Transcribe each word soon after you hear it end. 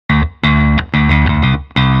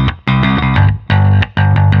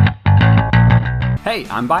Hey,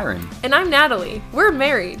 I'm Byron, And I'm Natalie. We're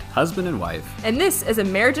married, husband and wife. and this is a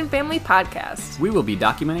marriage and family podcast, We will be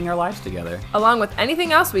documenting our lives together. along with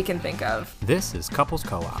anything else we can think of. This is Couples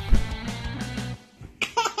Co-op.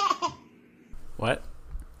 What?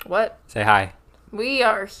 What? Say hi. We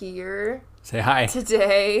are here Say hi.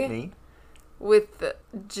 today Me? with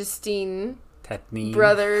Justine, Technique.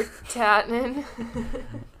 brother Tatman.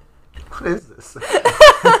 What is this?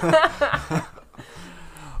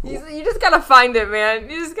 You just gotta find it, man.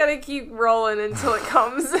 You just gotta keep rolling until it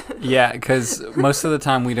comes. Yeah, because most of the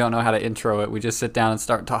time we don't know how to intro it. We just sit down and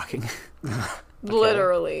start talking.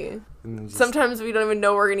 Literally. And then just- Sometimes we don't even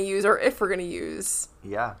know what we're gonna use or if we're gonna use.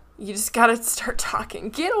 Yeah. You just gotta start talking.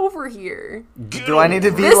 Get over here. Do I need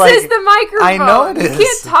to be This like... is the microphone. I know it You is.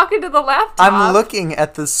 can't talk into the laptop. I'm looking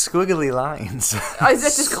at the squiggly lines. Oh, is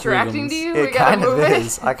that distracting to you? We It gotta kind of move it.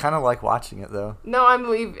 is. I kind of like watching it, though. No, I'm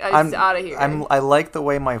leaving. I'm out of here. I like the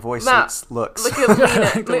way my voice No, looks. Look at I Lena.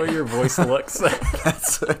 like the way your voice looks.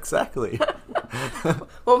 That's exactly.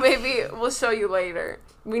 Well, maybe we'll show you later.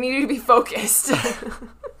 We need you to be focused.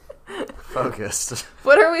 Focused.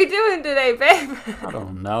 What are we doing today, babe? I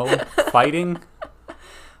don't know. Fighting?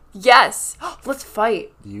 Yes. Let's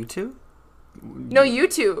fight. You two? No, you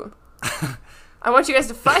two. I want you guys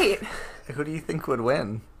to fight. Who do you think would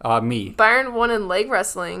win? Me. Byron won in leg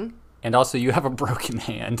wrestling. And also, you have a broken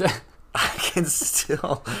hand. I can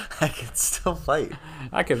still fight.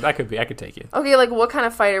 I could take you. Okay, like what kind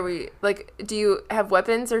of fight are we? Like, do you have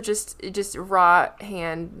weapons or just raw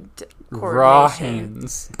hand Raw coordination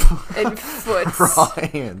hands. and foot? Raw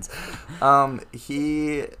hands.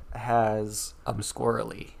 He has I'm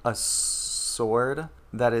squirrely. a sword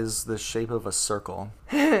that is the shape of a circle.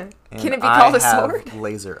 Can And it be called I a sword? have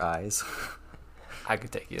laser eyes. I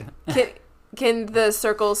could take you. Can the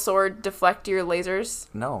circle sword deflect your lasers?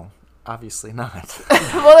 No, obviously not.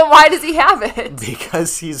 Well, then why does he have it?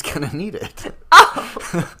 Because he's gonna need it.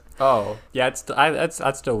 Oh, yeah,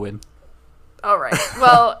 I'd still win. All right.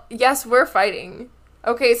 Well, yes, we're fighting.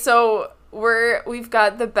 Okay, so we've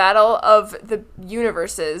got the battle of the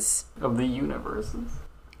universes. Of the universes.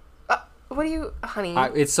 What are you, honey?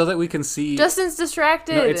 It's so that we can see. Justin's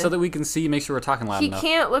distracted. No, it's so that we can see. Make sure we're talking loud he enough.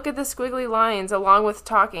 can't look at the squiggly lines along with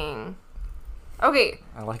talking. Okay,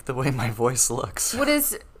 I like the way my voice looks. what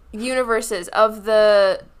is universes of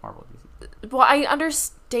the? Marvel. Well, I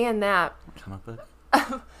understand that, Comic book?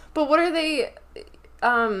 but what are they?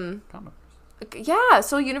 Comic. Yeah.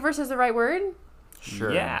 So universe is the right word.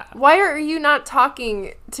 Sure. Yeah. Why are you not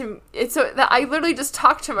talking to? It's so that I literally just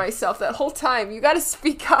talked to myself that whole time. You got to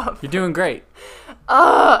speak up. You're doing great.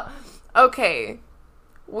 Okay.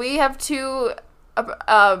 We have two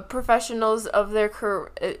professionals of their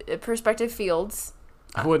perspective fields.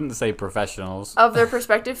 I wouldn't say professionals. Of their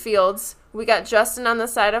perspective fields. We got Justin on the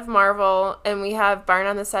side of Marvel, and we have Byron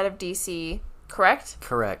on the side of DC. Correct?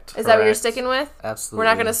 Correct. Is that what you're sticking with? Absolutely. We're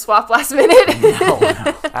not going to swap last minute. No,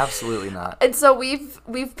 absolutely not. And so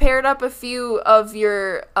we've paired up a few of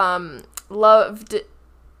your loved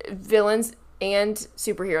villains and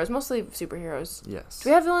superheroes, mostly superheroes. Yes. Do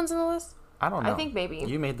we have villains on the list? I don't know. I think maybe.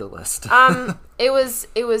 You made the list. It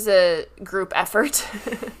was a group effort.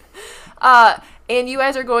 And you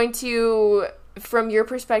guys are going to, from your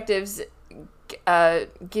perspectives,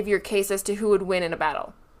 give your case as to who would win in a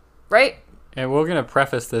battle, right? And we're going to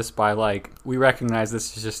preface this by, we recognize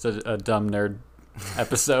this is just a dumb nerd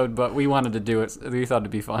episode, but we wanted to do it. We thought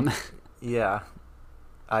it'd be fun. Yeah,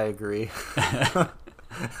 I agree.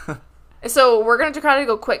 So we're going to try to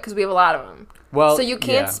go quick because we have a lot of them. Well, So you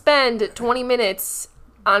can't spend 20 minutes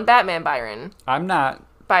on Batman, Byron. I'm not.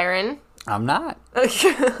 Byron. I'm not.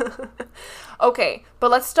 Okay,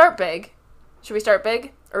 but let's start big. Should we start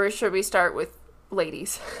big? Or should we start with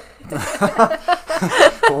ladies?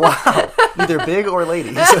 Wow. Either big or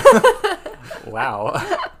ladies. Wow.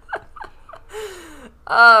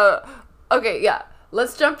 Okay, yeah.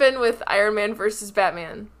 Let's jump in with Iron Man versus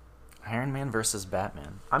Batman. Iron Man versus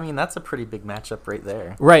Batman. I mean, that's a pretty big matchup right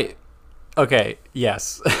there. Right. Okay,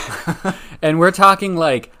 yes. And we're talking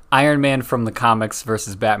Iron Man from the comics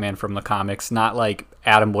versus Batman from the comics, not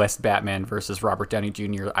Adam West Batman versus Robert Downey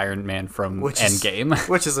Jr. Iron Man from Endgame.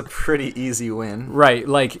 Which is a pretty easy win. Right,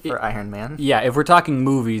 for Iron Man. Yeah, if we're talking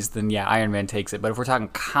movies, then yeah, Iron Man takes it. But if we're talking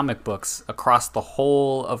comic books, across the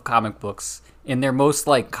whole of comic books, in their most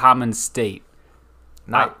common state.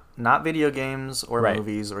 Not video games or Right.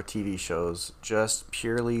 movies or TV shows, just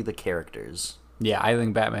purely the characters. Yeah, I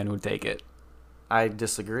think Batman would take it. I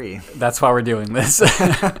disagree. That's why we're doing this.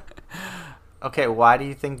 Okay, why do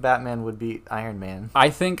you think Batman would beat Iron Man? I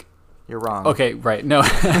think You're wrong. Okay, right. No.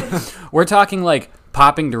 We're talking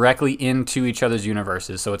popping directly into each other's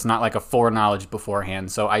universes, so it's not like a foreknowledge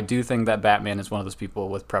beforehand. So I do think that Batman is one of those people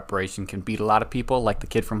with preparation, can beat a lot of people, like the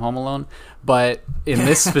kid from Home Alone. But in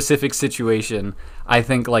this specific situation, I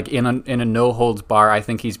think like in a no holds bar, I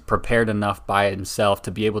think he's prepared enough by himself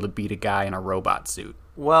to be able to beat a guy in a robot suit.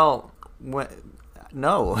 Well,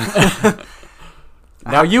 no.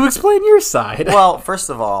 Now you explain your side. Well, first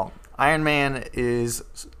of all, Iron Man is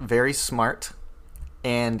very smart,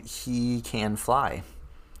 and he can fly,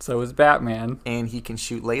 So is Batman. and he can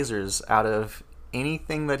shoot lasers out of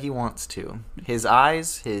anything that he wants to. His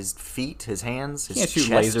eyes, his feet, his hands, his He can't shoot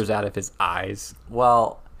chest. lasers out of his eyes.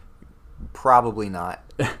 Well, probably not.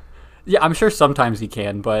 Yeah, I'm sure sometimes he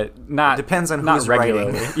can, but not. Depends on not who's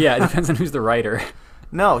regularly. writing. Yeah, it depends on who's the writer.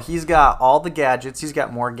 No, he's got all the gadgets. He's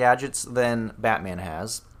got more gadgets than Batman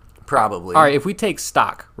has. Probably. All right, if we take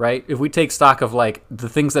stock, right? If we take stock of like the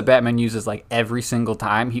things that Batman uses like every single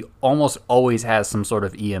time, he almost always has some sort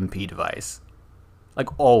of EMP device. Like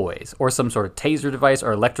always, or some sort of taser device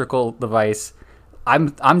or electrical device.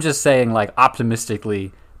 I'm just saying like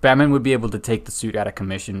optimistically, Batman would be able to take the suit out of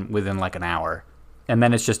commission within like an hour. And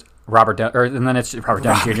then it's just Robert Downey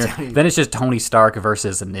Jr. Then it's just Tony Stark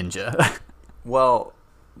versus a ninja. Well,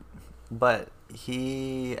 but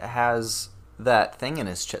he has that thing in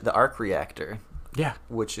his chest, the arc reactor, Yeah.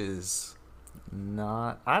 which is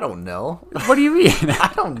not. I don't know. What do you mean?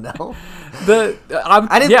 I don't know. I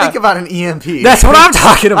I didn't think about an EMP. That's what I'm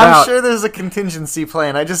talking about. I'm sure there's a contingency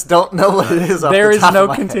plan. I just don't know what it is. There off the is top no of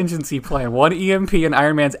my head. contingency plan. One EMP and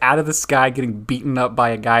Iron Man's out of the sky getting beaten up by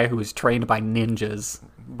a guy who is trained by ninjas.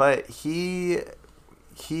 But he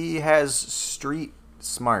has street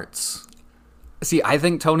smarts. See, I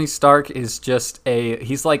think Tony Stark is just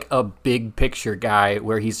he's like a big picture guy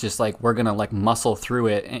where he's just like, we're going to like muscle through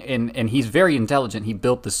it. And he's very intelligent. He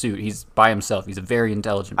built the suit. He's by himself. He's a very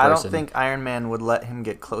intelligent person. I don't think Iron Man would let him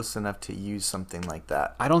get close enough to use something like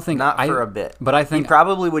that. I don't think Not for a bit. But I think he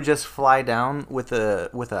probably would just fly down with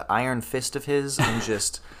a iron fist of his and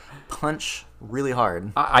just punch really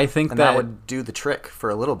hard. I think and that would do the trick for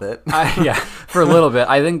a little bit. Yeah, for a little bit.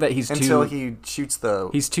 I think that he's until he shoots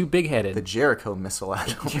he's too big-headed. the Jericho missile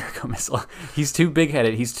at him. Jericho missile. He's too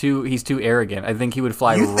big-headed. He's too arrogant. I think he would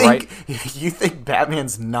fly You right. think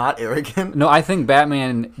Batman's not arrogant? No, I think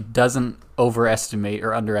Batman doesn't overestimate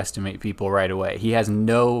or underestimate people right away. He has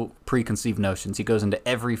no preconceived notions. He goes into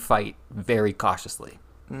every fight very cautiously.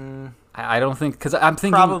 I don't think, because I'm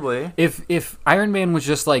thinking Probably. if Iron Man was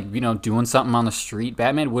just like, doing something on the street,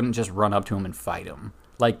 Batman wouldn't just run up to him and fight him.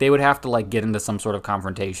 Like they would have to like get into some sort of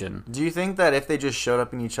confrontation. Do you think that if they just showed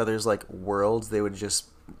up in each other's like worlds, they would just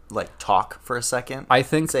like talk for a second? I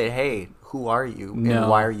think Say, hey, who are you No. and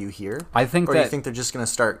why are you here? I think or do that you think they're just gonna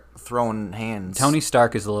start throwing hands? Tony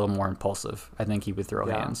Stark is a little more impulsive. I think he would throw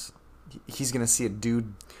Yeah. hands. He's gonna see a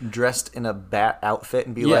dude dressed in a bat outfit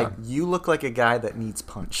and be Yeah. like, "You look like a guy that needs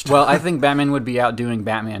punched." Well, I think Batman would be out doing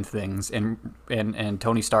Batman things, and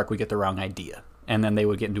Tony Stark would get the wrong idea, and then they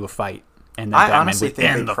would get into a fight, and then I Batman honestly would think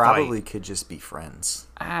end they the probably could just be friends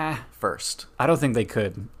fight. first. I don't think they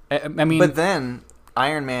could. I mean, But then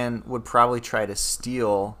Iron Man would probably try to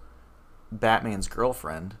steal Batman's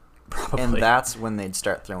girlfriend, probably. and that's when they'd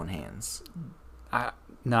start throwing hands.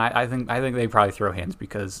 No, I think they probably throw hands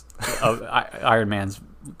because of Iron Man's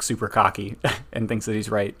super cocky and thinks that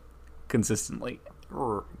he's right consistently.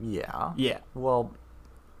 Yeah. Yeah, Well,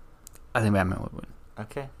 I think Batman would win.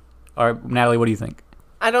 okay. All right, Natalie, what do you think?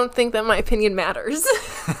 I don't think that my opinion matters.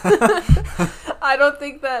 I don't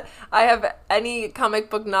think that I have any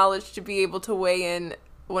comic book knowledge to be able to weigh in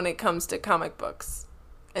when it comes to comic books.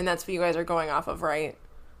 And that's what you guys are going off of, right?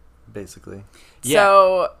 Basically. Yeah.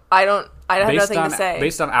 So I have nothing to say.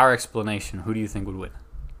 Based on our explanation, who do you think would win?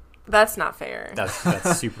 That's not fair.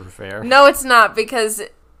 That's super fair. No, it's not because...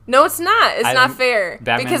 No, it's not. It's I not think fair.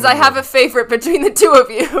 Batman Because would I have win. a favorite between the two of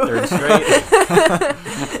you. Third straight.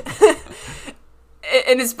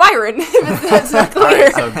 And it's Byron, if that's not clear.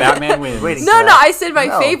 Alright, so Batman wins. Waiting. No, I said my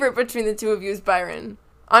No. favorite between the two of you is Byron.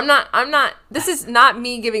 I'm not, this is not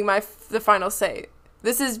me giving the final say.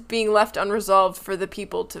 This is being left unresolved for the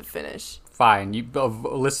people to finish. Fine. You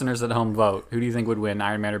listeners at home vote. Who do you think would win,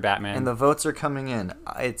 Iron Man or Batman? And the votes are coming in.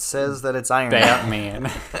 It says that it's Iron Man.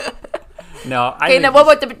 Batman. No, I Okay, think now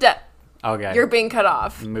what about the... Okay. You're being cut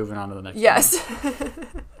off. Moving on to the next Yes.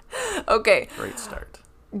 Okay, Great start.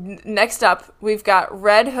 next up, we've got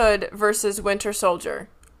Red Hood versus Winter Soldier.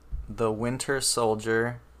 The Winter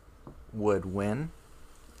Soldier would win.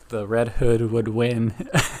 The Red Hood would win.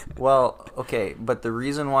 Well, okay, but the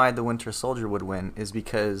reason why the Winter Soldier would win is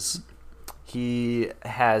because he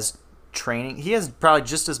has training. He has probably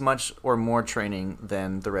just as much or more training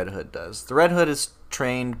than the Red Hood does. The Red Hood is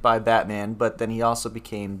trained by Batman, but then he also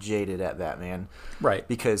became jaded at Batman. Right.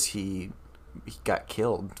 Because he got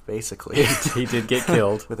killed, basically. He did get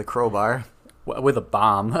killed. With a crowbar. With a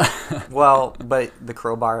bomb. Well, but the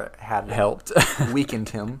crowbar had helped. Weakened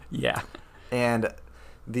him. Yeah. And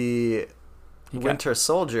the Winter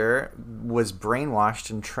Soldier was brainwashed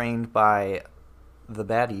and trained by the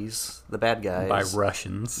baddies, the bad guys. By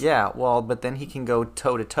Russians. Yeah, well, but then he can go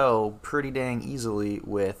toe-to-toe pretty dang easily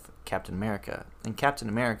with Captain America. And Captain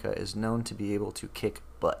America is known to be able to kick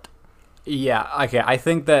butt. Yeah, okay. I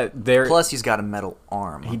think that there. Plus, he's got a metal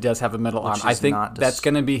arm. He does have a metal arm. I think that's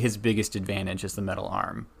going to be his biggest advantage is the metal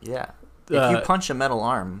arm. Yeah. If you punch a metal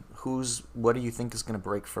arm, what do you think is going to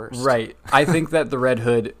break first? Right. I think that the Red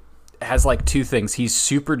Hood has like two things. He's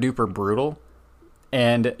super duper brutal,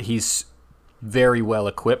 and he's very well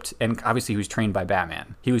equipped. And obviously, he was trained by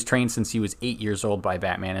Batman. He was trained since he was 8 years old by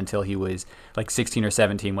Batman until he was like 16 or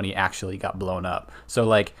 17 when he actually got blown up. So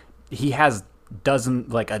like he has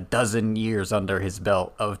a dozen years under his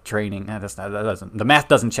belt of training. The math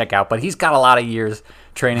doesn't check out, but he's got a lot of years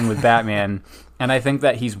training with Batman, and I think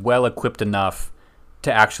that he's well equipped enough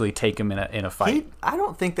to actually take him in a fight. I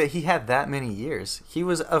don't think that he had that many years. He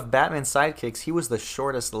was, of Batman's sidekicks, he was the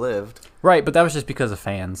shortest lived. Right, but that was just because of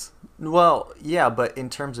fans. Well, yeah, but in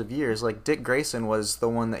terms of years, like Dick Grayson was the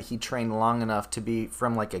one that he trained long enough to be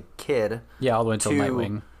from like a kid. Yeah, all the way until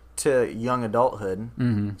Nightwing. To young adulthood.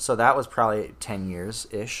 Mm-hmm. So that was probably 10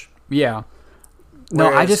 years-ish. Yeah.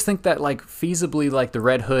 No, I just think that like feasibly like the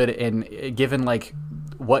Red Hood and given like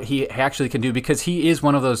what he actually can do, because he is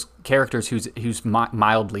one of those characters who's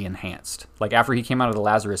mildly enhanced. Like after he came out of the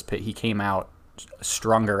Lazarus Pit, he came out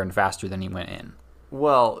stronger and faster than he went in.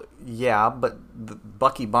 Well, yeah, but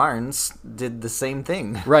Bucky Barnes did the same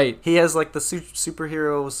thing. Right. He has like the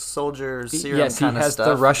superhero soldier serum yes, kind of stuff. Yes, he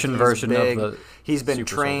has the Russian version of the He's been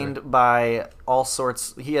trained by all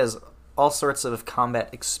sorts. He has all sorts of combat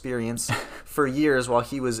experience for years while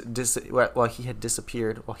he was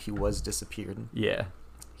disappeared. Yeah.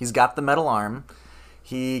 He's got the metal arm.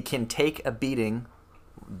 He can take a beating.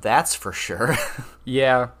 That's for sure.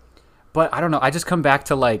 Yeah. But I don't know. I just come back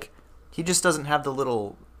to like he just doesn't have the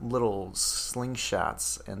little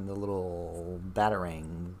slingshots and the little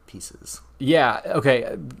batarang pieces. Yeah,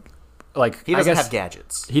 okay. Like he doesn't have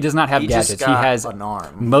gadgets. He does not have gadgets. Just got he has an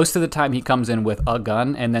arm. Most of the time he comes in with a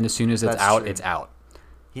gun, and then as soon as it's out, it's out.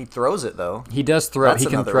 He throws it though. He does throw. He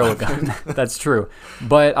can throw a gun. That's true.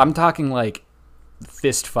 But I'm talking like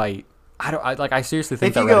fist fight. I seriously think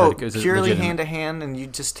if that you Red go Hood is purely hand to hand and you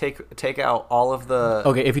just take out all of the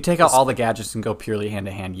if you take out all the gadgets and go purely hand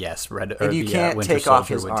to hand, yes, you can't Winter take Soldier off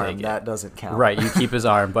his would arm. take it. That doesn't count. Right, you keep his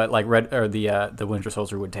arm, but like the Winter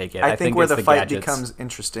Soldier would take it. I think where it's the fight gadgets. becomes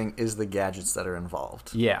interesting is the gadgets that are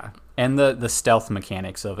involved. Yeah, and the stealth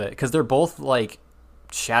mechanics of it, because they're both like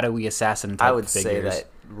shadowy assassin type I would figures. say that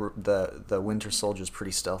the Winter Soldier's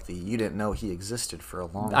pretty stealthy. You didn't know he existed for a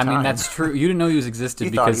long time. I mean, that's true. You didn't know he existed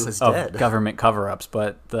because of dead. Government cover-ups,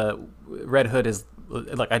 but the Red Hood is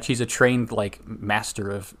like he's a trained like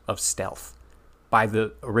master of stealth by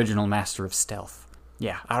the original master of stealth.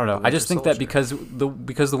 Yeah, I don't know. I just think that because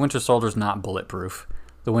the Winter Soldier's not bulletproof,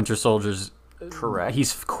 the Winter Soldier's correct.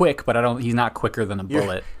 He's quick, but he's not quicker than a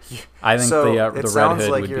bullet. I think the Red Hood would be able to take him. It sounds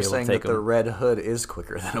like you're saying that the Red Hood is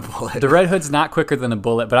quicker than a bullet. The Red Hood's not quicker than a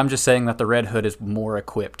bullet, but I'm just saying that the Red Hood is more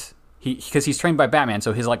equipped. Because he's trained by Batman,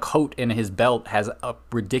 so his like coat and his belt has a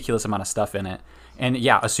ridiculous amount of stuff in it. And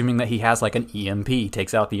yeah, assuming that he has like an EMP,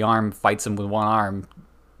 takes out the arm, fights him with one arm,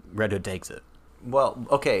 Red Hood takes it. Well,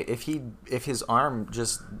 okay, if his arm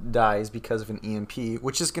just dies because of an EMP,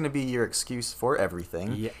 which is going to be your excuse for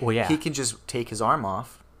everything, he can just take his arm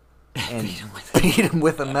off and beat him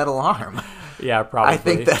with a metal arm. Yeah, probably. I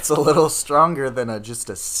think that's a little stronger than just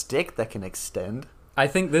a stick that can extend. I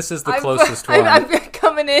think this is the closest one. I'm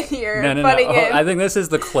coming in here. No. I think this is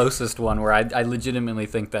the closest one where I legitimately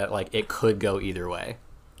think that like it could go either way.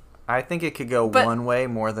 I think it could go one way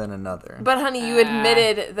more than another. But honey, you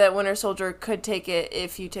admitted that Winter Soldier could take it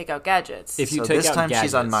if you take out gadgets. This time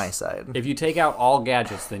she's on my side. If you take out all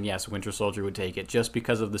gadgets, then yes, Winter Soldier would take it just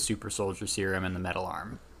because of the Super Soldier Serum and the metal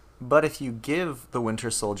arm. But if you give the Winter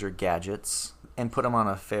Soldier gadgets and put him on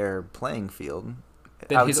a fair playing field,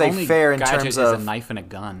 then I would say fair in terms of a knife and a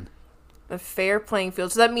gun. A fair playing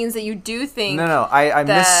field. So that means that you do think... No, I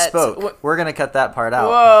misspoke. We're going to cut that part out.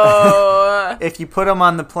 Whoa. If you put them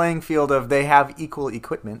on the playing field of they have equal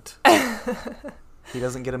equipment, He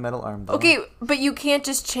doesn't get a metal arm, though. Okay, but you can't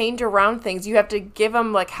just change around things. You have to give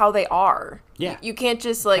them, like, how they are. Yeah. You can't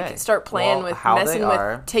just, like, start playing with messing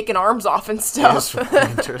with taking arms off and stuff.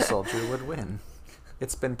 Winter Soldier would win.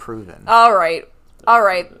 It's been proven. All right.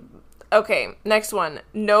 Okay, next one.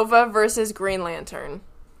 Nova versus Green Lantern.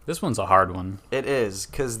 This one's a hard one. It is,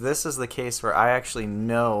 because this is the case where I actually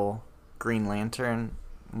know Green Lantern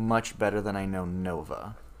much better than I know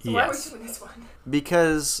Nova. So why are we doing this one?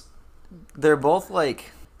 Because they're both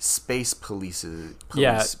like space police,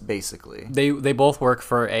 basically. They both work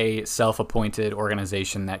for a self-appointed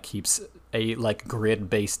organization that keeps a like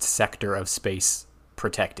grid-based sector of space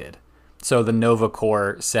protected. So the Nova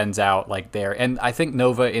Corps sends out like and I think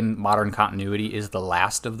Nova in modern continuity is the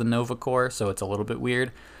last of the Nova Corps, so it's a little bit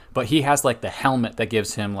weird. But he has like the helmet that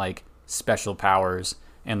gives him like special powers,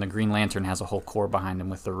 and the Green Lantern has a whole corps behind him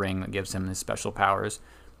with the ring that gives him his special powers.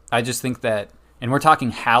 I just think that, and we're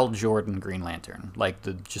talking Hal Jordan Green Lantern, like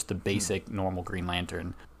just the basic normal Green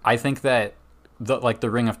Lantern. I think that the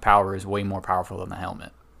Ring of Power is way more powerful than the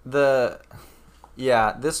helmet.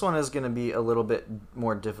 Yeah, this one is going to be a little bit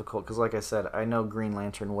more difficult because, like I said, I know Green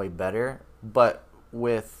Lantern way better. But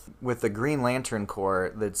with the Green Lantern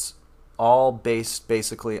Corps, that's all based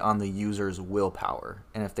basically on the user's willpower.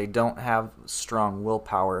 And if they don't have strong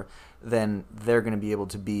willpower, then they're going to be able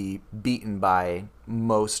to be beaten by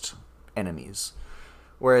most enemies.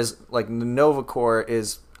 Whereas, like, the Nova Corps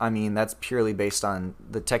is, that's purely based on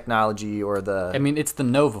the technology or the... it's the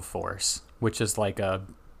Nova Force, which is like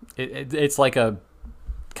it's like a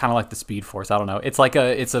kind of like the Speed Force. I don't know. It's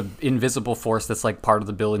a invisible force that's like part of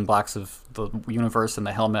the building blocks of the universe, and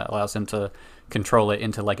the helmet allows him to control it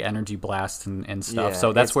into like energy blasts and stuff. Yeah,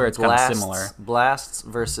 so that's where it's kind of similar. Blasts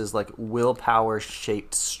versus like willpower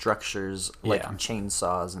shaped structures like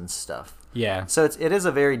chainsaws and stuff. Yeah. So it is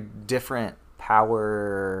a very different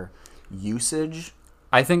power usage.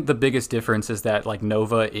 I think the biggest difference is that like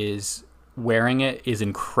Nova is wearing it is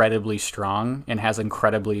incredibly strong and has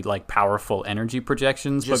incredibly like powerful energy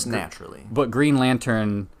projections just naturally. But Green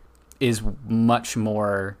Lantern is much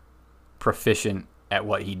more proficient at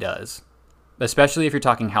what he does. Especially if you're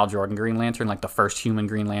talking Hal Jordan Green Lantern, like the first human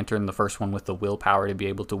Green Lantern, the first one with the willpower to be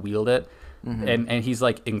able to wield it. Mm-hmm. And he's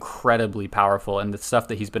like incredibly powerful, and the stuff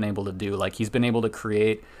that he's been able to do, like he's been able to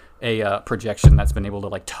create a projection that's been able to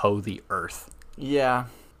like tow the earth. Yeah,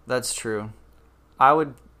 that's true. I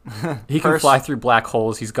would he can fly through black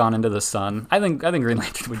holes. He's gone into the sun. I think Green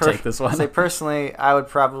Lantern would take this one. Say personally, I would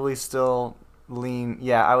probably still lean.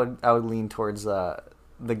 Yeah, I would lean towards the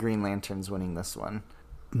Green Lanterns winning this one.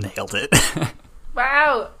 Nailed it.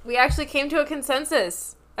 Wow, we actually came to a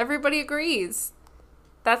consensus. Everybody agrees.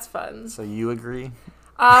 That's fun. So you agree?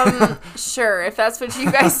 Sure, if that's what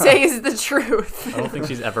you guys say is the truth. I don't think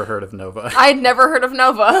she's ever heard of Nova. I'd never heard of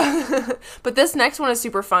Nova. But this next one is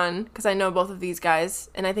super fun because I know both of these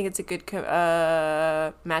guys, and I think it's a good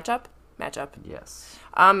matchup. Yes.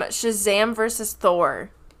 Shazam versus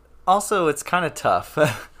Thor. Also, it's kind of tough.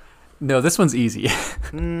 No, this one's easy.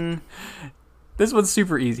 This one's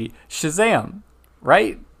super easy. Shazam,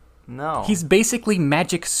 right? No. He's basically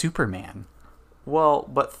Magic Superman. Well,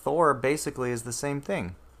 but Thor basically is the same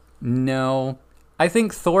thing. No. I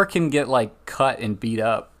think Thor can get, like, cut and beat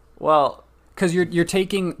up. Well... Because you're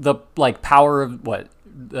taking the, like, power of, what?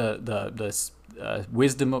 The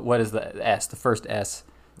wisdom of... What is the S? The first S.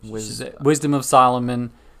 Wisdom of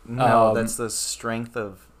Solomon. No, that's the strength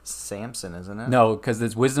of Samson, isn't it? No, because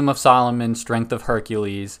it's Wisdom of Solomon, Strength of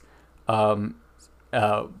Hercules, Courage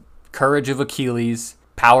of Achilles,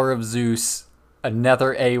 Power of Zeus,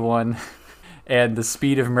 another A1... and the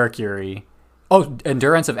Speed of Mercury. Oh,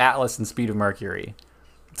 Endurance of Atlas and Speed of Mercury.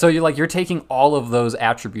 So you're taking all of those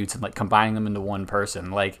attributes and like combining them into one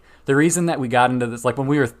person. Like the reason that we got into this, like when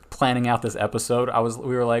we were planning out this episode,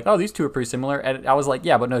 we were like, oh, these two are pretty similar, and I was like,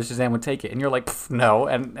 yeah, but no, Shazam would take it, and you're like, no,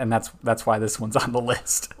 and that's why this one's on the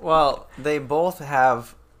list. Well, they both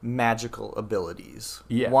have magical abilities.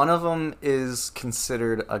 Yeah. One of them is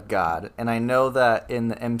considered a god, and I know that in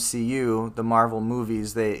the MCU, the Marvel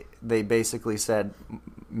movies, they basically said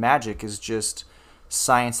magic is just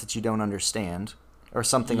science that you don't understand or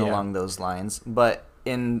something along those lines. But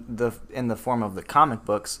in the form of the comic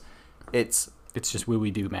books, it's just we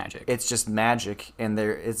do magic. It's just magic, and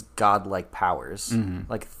there is godlike powers. Mm-hmm.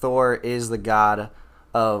 Like Thor is the god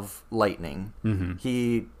of lightning. Mm-hmm.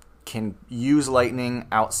 He can use lightning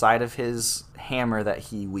outside of his hammer that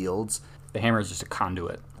he wields. The hammer is just a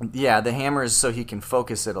conduit. Yeah, the hammer is so he can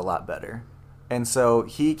focus it a lot better. And so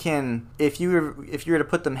he can, if you were to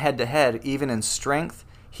put them head to head, even in strength,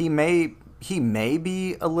 he may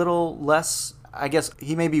be a little less, I guess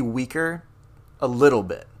he may be weaker a little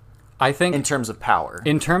bit. I think in terms of power.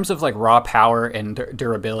 In terms of like raw power and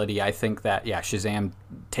durability, I think that Shazam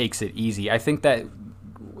takes it easy. I think that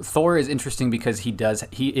Thor is interesting because he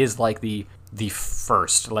is like the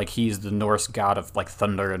first, like he's the Norse god of like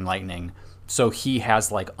thunder and lightning. So he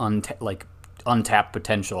has like untapped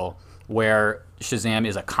potential, where Shazam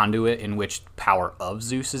is a conduit in which power of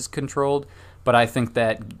Zeus is controlled. But I think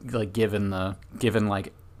that like given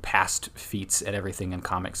like past feats at everything in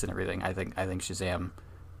comics and everything, I think Shazam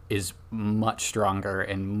is much stronger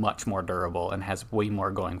and much more durable and has way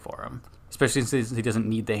more going for him. Especially since he doesn't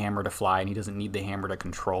need the hammer to fly and he doesn't need the hammer to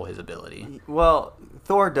control his ability. Well,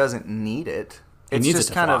 Thor doesn't need it. It's just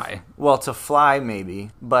it to kind fly. To fly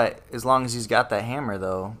maybe, but as long as he's got that hammer,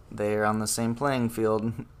 though, they're on the same playing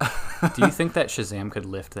field. Do you think that Shazam could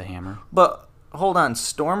lift the hammer? But hold on,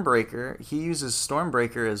 Stormbreaker, he uses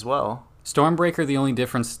Stormbreaker as well. Stormbreaker, the only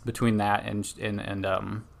difference between that and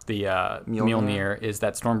the Mjolnir is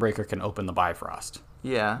that Stormbreaker can open the Bifrost.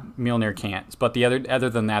 Yeah. Mjolnir can't. But other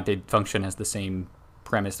than that, they function as the same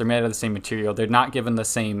premise. They're made out of the same material. They're not given the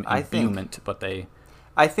same imbuement, but they...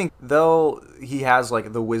 I think, though, he has,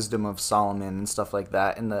 like, the wisdom of Solomon and stuff like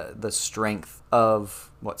that, and the strength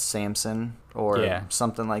of, Samson or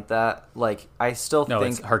something like that. Like, I still think... No,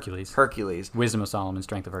 it's Hercules. Hercules. Wisdom of Solomon,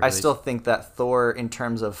 strength of Hercules. I still think that Thor, in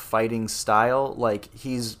terms of fighting style, like,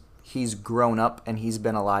 he's grown up and he's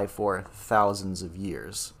been alive for thousands of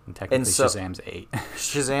years. And technically, Shazam's 8.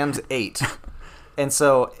 Shazam's 8. And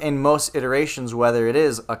so, in most iterations, whether it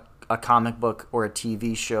is a comic book or a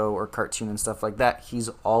TV show or cartoon and stuff like that, he's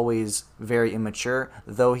always very immature,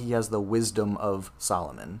 though he has the wisdom of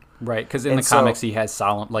Solomon. Right, because in the comics he has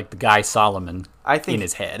the guy Solomon in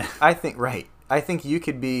his head. I think you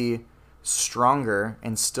could be stronger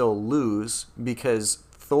and still lose because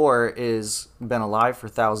Thor is been alive for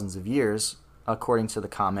thousands of years, according to the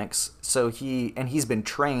comics. So he's been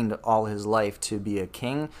trained all his life to be a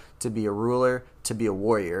king, to be a ruler, to be a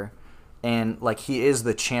warrior. And, like, he is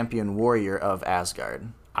the champion warrior of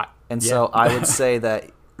Asgard. So I would say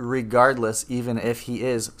that regardless, even if he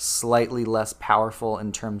is slightly less powerful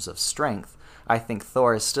in terms of strength, I think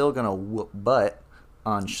Thor is still going to whoop butt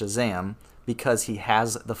on Shazam because he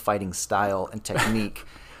has the fighting style and technique.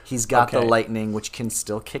 He's got the lightning, which can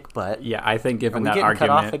still kick butt. Yeah, I think given that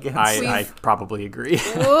argument, I probably agree.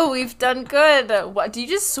 Whoa, we've done good. What? Did you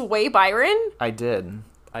just sway Byron? I did.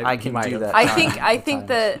 I can do that. I think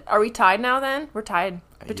that... Are we tied now then? We're tied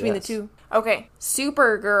between the two. Okay.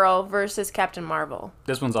 Supergirl versus Captain Marvel.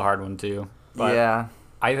 This one's a hard one too. But yeah.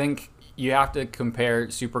 I think you have to compare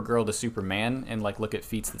Supergirl to Superman and like look at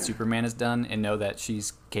feats that Superman has done and know that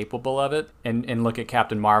she's capable of it, and look at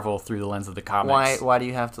Captain Marvel through the lens of the comics. Why do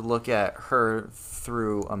you have to look at her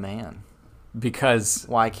through a man? Because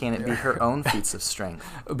why can't it be her own feats of strength?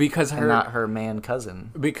 Because and not her man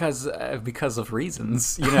cousin. Because of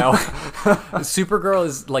reasons, you know. Supergirl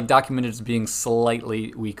is like documented as being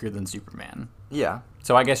slightly weaker than Superman. Yeah.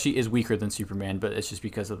 So I guess she is weaker than Superman, but it's just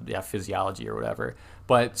because of physiology or whatever.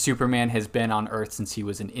 But Superman has been on Earth since he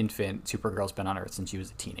was an infant. Supergirl's been on Earth since she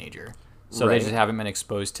was a teenager. So they just haven't been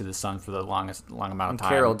exposed to the sun for the long amount of time.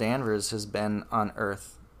 Carol Danvers has been on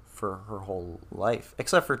Earth for her whole life,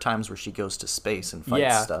 except for times where she goes to space and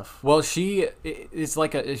fights stuff. Well, she is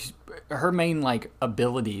like her main like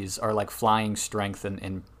abilities are like flying strength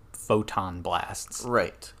and photon blasts.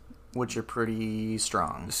 Right. Which are pretty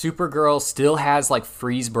strong. Supergirl still has like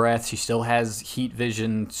freeze breath. She still has heat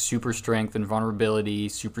vision, super strength, invulnerability,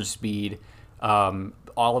 super speed.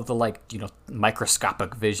 All of the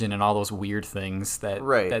microscopic vision and all those weird things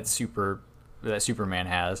that Superman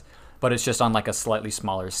has, but it's just on like a slightly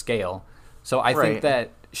smaller scale. So I think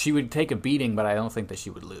that she would take a beating, but I don't think that she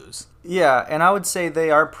would lose. Yeah, and I would say they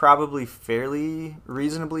are probably fairly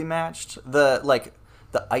reasonably matched.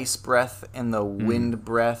 The ice breath and the wind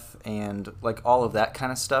breath and like all of that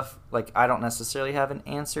kind of stuff, like I don't necessarily have an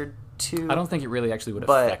answer to. I don't think it really actually would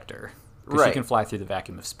affect her. Because she can fly through the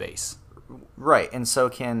vacuum of space. Right, and so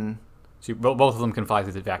can... So both of them can fly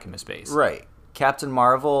through the vacuum of space. Right. Captain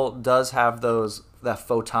Marvel does have that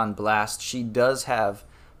photon blast. She does have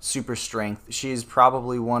super strength. She's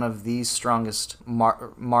probably one of the strongest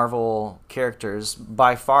Marvel characters,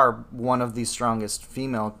 by far one of the strongest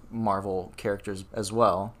female Marvel characters as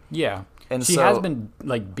well. Yeah. And she has been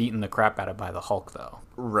like beaten the crap out of by the Hulk, though.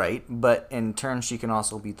 Right, but in turn she can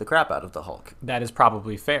also beat the crap out of the Hulk. That is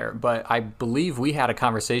probably fair, but I believe we had a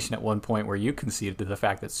conversation at one point where you conceded to the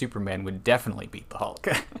fact that Superman would definitely beat the Hulk.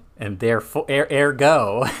 And therefore,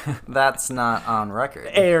 ergo... That's not on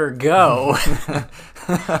record. Ergo...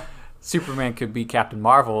 Superman could beat Captain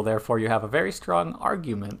Marvel, therefore you have a very strong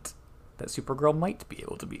argument that Supergirl might be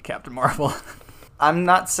able to beat Captain Marvel. I'm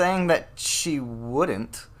not saying that she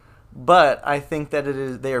wouldn't, but I think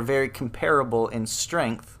that they are very comparable in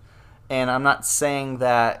strength, and I'm not saying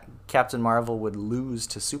that Captain Marvel would lose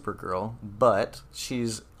to Supergirl, but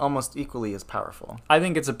she's almost equally as powerful. I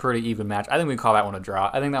think it's a pretty even match. I think we call that one a draw.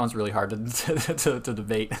 I think that one's really hard to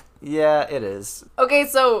debate. Yeah, it is. Okay,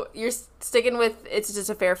 so you're sticking with it's just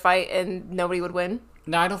a fair fight and nobody would win?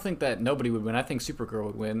 No, I don't think that nobody would win. I think Supergirl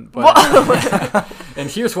would win. But and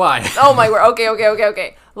here's why. Oh my word.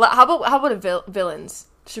 Okay. How about villains?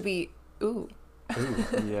 Should we... Ooh.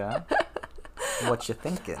 Yeah. What you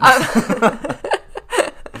thinking?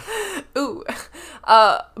 Ooh.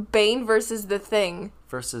 Bane versus the Thing.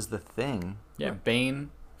 Versus the Thing. Yeah, Bane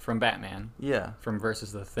from Batman. Yeah. From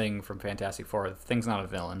versus the Thing from Fantastic Four. The Thing's not a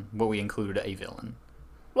villain, but we included a villain.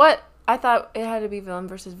 What? I thought it had to be villain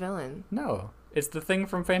versus villain. No. It's the Thing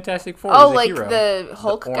from Fantastic Four. Oh, like hero. The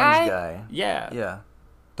Hulk the guy? Yeah. Yeah.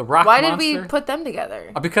 The Rock Why monster. did we put them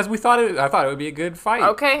together? Because I thought it would be a good fight.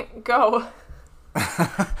 Okay, go.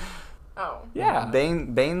 Oh. Yeah.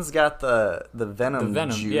 Bane's got the venom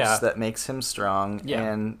juice that makes him strong,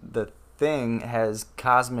 and the Thing has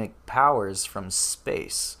cosmic powers from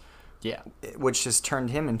space. Yeah. Which has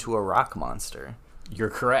turned him into a rock monster.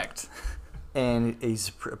 You're correct. And he's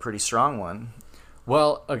a pretty strong one.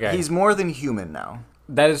 Well, okay. He's more than human now.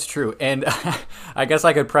 That is true. And I guess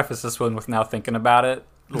I could preface this one with now thinking about it.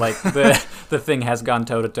 Like, the Thing has gone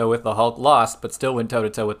toe-to-toe with the Hulk, lost, but still went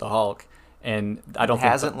toe-to-toe with the Hulk. And I don't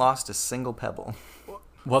think... Hasn't lost a single pebble.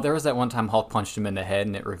 Well, there was that one time Hulk punched him in the head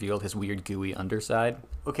and it revealed his weird gooey underside.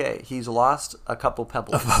 Okay, he's lost a couple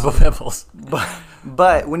pebbles.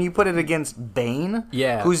 But when you put it against Bane,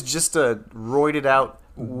 who's just a roided out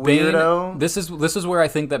weirdo... Bane, this is where I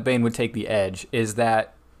think that Bane would take the edge, is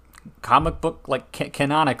that comic book, like,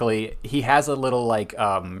 canonically, he has a little, like,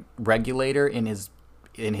 regulator in his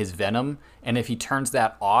venom, and if he turns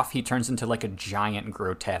that off, he turns into, like, a giant,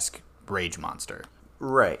 grotesque rage monster.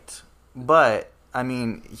 Right. But... I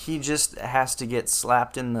mean, he just has to get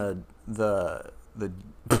slapped in the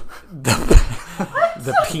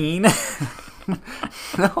peen.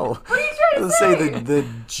 No. What are you trying to say? The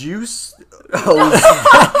juice hose.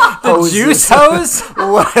 The juice hose?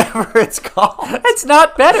 Whatever it's called. It's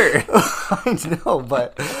not better. I know,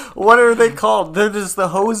 but what are they called? They're just the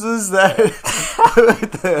hoses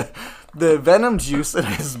that the venom juice in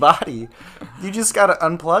his body. You just gotta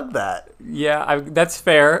unplug that. Yeah, that's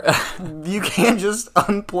fair. You can't just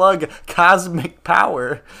unplug cosmic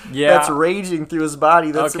power that's raging through his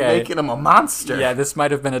body that's making him a monster. Yeah, this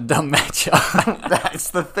might have been a dumb matchup.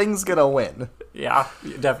 That's the Thing's gonna win. Yeah,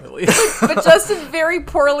 definitely. But Justin very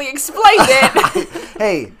poorly explained it.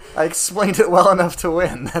 Hey, I explained it well enough to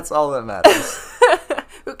win. That's all that matters.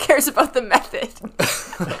 Who cares about the method?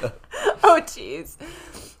 Oh, jeez.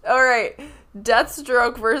 All right,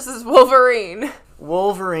 Deathstroke versus Wolverine.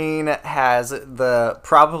 Wolverine has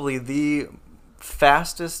probably the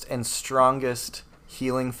fastest and strongest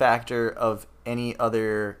healing factor of any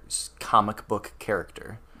other comic book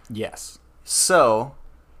character. Yes. So,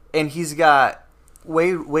 and he's got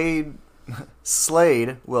Wade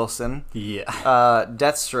Slade Wilson. Yeah.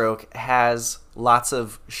 Deathstroke has lots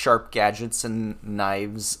of sharp gadgets and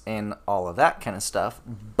knives and all of that kind of stuff,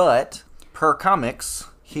 but per comics,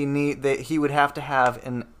 he would have to have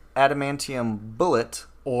an adamantium bullet,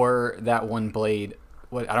 or that one blade.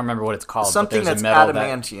 I don't remember what it's called. Something but that's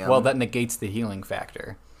adamantium. That negates the healing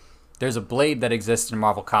factor. There's a blade that exists in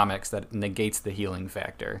Marvel Comics that negates the healing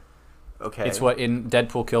factor. Okay. It's what in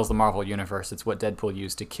Deadpool Kills the Marvel Universe. It's what Deadpool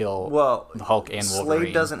used to kill the Hulk and Wolverine.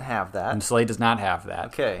 Slade doesn't have that. And Slade does not have that.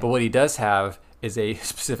 Okay. But what he does have is a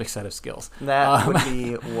specific set of skills. That would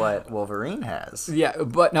be what Wolverine has. Yeah,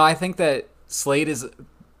 but no, I think that Slade is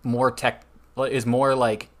more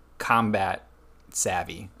like combat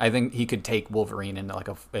savvy. I think he could take Wolverine into like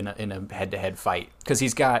in a head-to-head fight because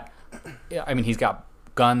he's got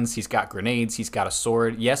guns, he's got grenades, he's got a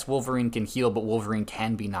sword. Yes, Wolverine can heal, but Wolverine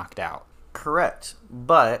can be knocked out. Correct,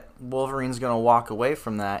 but Wolverine's gonna walk away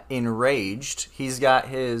from that enraged. He's got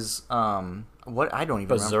his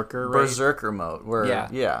Berserker mode. Where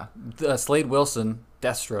Slade Wilson,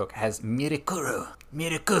 Deathstroke, has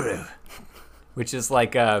Mirakuru, which is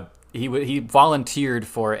like he volunteered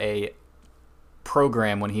for a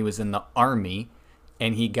program when he was in the army,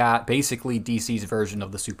 and he got basically DC's version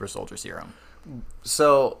of the super soldier serum.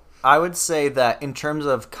 So I would say that in terms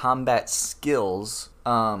of combat skills,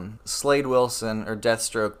 Slade Wilson or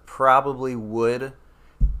Deathstroke probably would,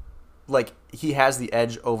 like, he has the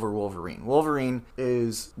edge over Wolverine. Wolverine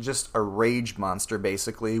is just a rage monster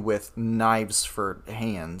basically with knives for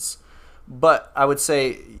hands. But I would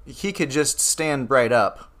say he could just stand right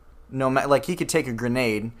up like he could take a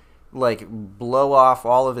grenade, like blow off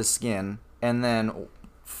all of his skin, and then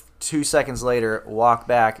 2 seconds later walk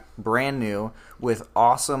back brand new with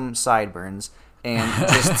awesome sideburns and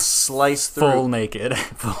just slice through full naked.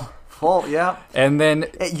 Full, yeah. And then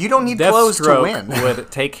you don't need clothes to win. Would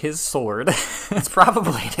take his sword. It's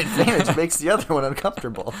probably an advantage. It makes the other one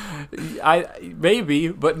uncomfortable. Maybe,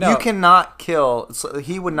 but no. You cannot kill.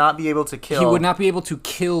 He would not be able to kill. He would not be able to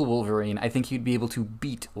kill Wolverine. I think he'd be able to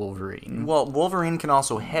beat Wolverine. Well, Wolverine can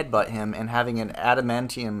also headbutt him, and having an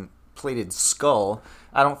adamantium-plated skull,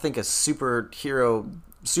 I don't think a super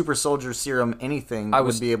soldier serum anything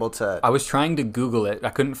would be able to... I was trying to Google it. I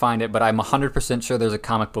couldn't find it, but I'm 100% sure there's a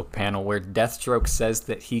comic book panel where Deathstroke says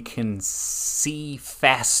that he can see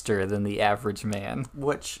faster than the average man.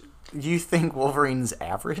 Which, you think Wolverine's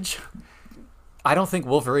average? I don't think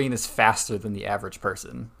Wolverine is faster than the average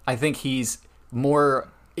person. I think he's more...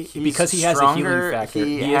 because he has a healing factor,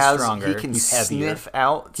 he is stronger. He can sniff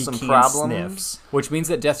out some problems. Which means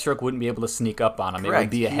that Deathstroke wouldn't be able to sneak up on him. Correct. It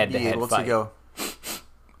would be a head-to-head fight. To go,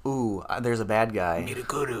 ooh, there's a bad guy.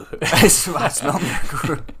 Mirukuru. I smell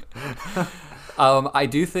Mirukuru. I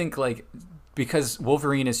do think, like, because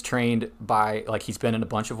Wolverine is trained by, like, he's been in a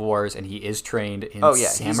bunch of wars, and he is trained in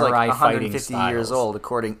samurai he's like 150 fighting years styles. old,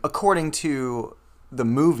 according to the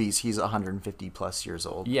movies. He's 150 plus years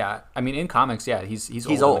old. Yeah, I mean, in comics, yeah, he's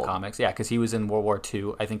old in the comics. Yeah, because he was in World War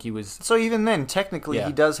II. I think he was. So even then, technically,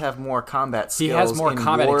 he does have more combat skills. He has more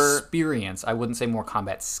combat experience. I wouldn't say more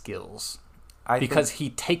combat skills. Because he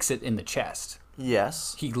takes it in the chest.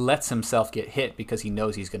 Yes. He lets himself get hit because he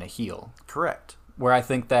knows he's going to heal. Correct. Where I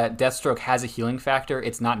think that Deathstroke has a healing factor.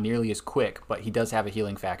 It's not nearly as quick, but he does have a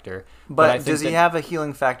healing factor. But I think does he have a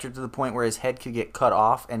healing factor to the point where his head could get cut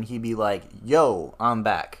off and he'd be like, yo, I'm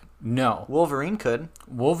back? No. Wolverine could.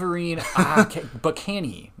 Wolverine, but can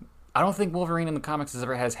he? I don't think Wolverine in the comics has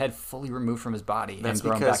ever had his head fully removed from his body and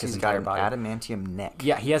grown back his entire body. That's because he's got an adamantium neck.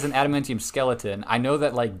 Yeah, he has an adamantium skeleton. I know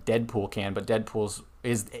that like Deadpool can, but Deadpool's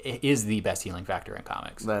is the best healing factor in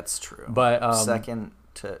comics. That's true. But second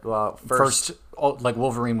to first, like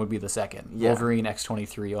Wolverine would be the second. Yeah. Wolverine,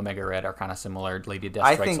 X-23, Omega Red are kind of similar. Lady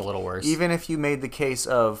Deathstroke's a little worse. Even if you made the case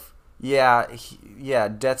of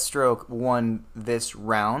Deathstroke won this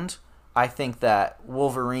round, I think that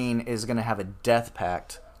Wolverine is going to have a death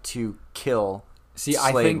pact to kill Slade.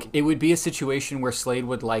 I think it would be a situation where Slade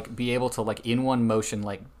would like be able to like in one motion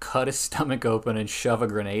like cut his stomach open and shove a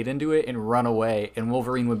grenade into it and run away, and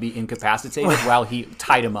Wolverine would be incapacitated while he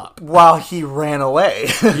tied him up. While he ran away.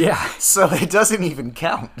 Yeah. So it doesn't even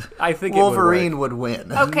count. I think Wolverine would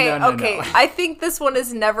win. Okay, no. I think this one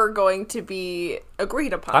is never going to be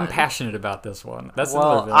agreed upon. I'm passionate about this one. That's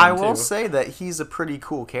another villain, I will say that he's a pretty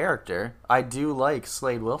cool character. I do like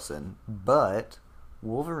Slade Wilson, but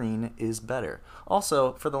Wolverine is better.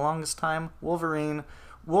 Also, for the longest time, Wolverine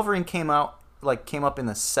came up in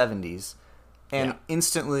the 70s and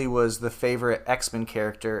instantly was the favorite X-Men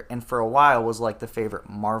character, and for a while was like the favorite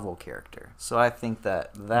Marvel character. So I think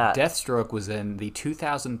that Deathstroke was in the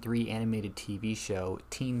 2003 animated TV show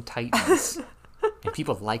Teen Titans, and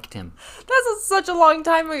people liked him. That's such a long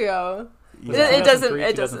time ago. Yeah. It doesn't.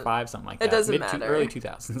 2005, something like that. It doesn't matter. Early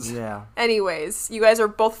 2000s. Yeah. Anyways, you guys are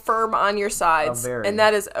both firm on your sides, and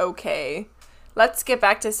that is okay. Let's get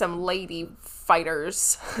back to some lady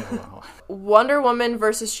fighters. Wonder Woman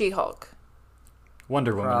versus She-Hulk.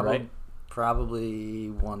 Wonder Woman, right? Probably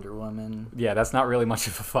Wonder Woman. Yeah, that's not really much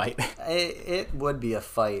of a fight. It would be a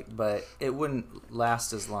fight, but it wouldn't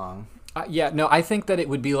last as long. I think that it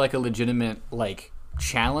would be like a legitimate like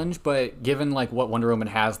challenge, but given like what Wonder Woman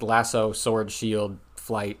has, the lasso, sword, shield,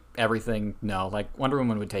 flight, everything, no, like Wonder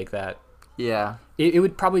Woman would take that. Yeah. It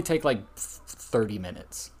would probably take like 30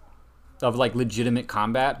 minutes of like legitimate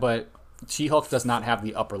combat, but She-Hulk does not have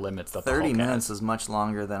the upper limits that 30 minutes is much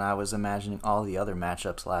longer than I was imagining all the other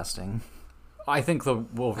matchups lasting. I think the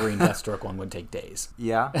Wolverine Deathstroke one would take days.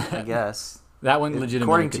 Yeah, I guess. That one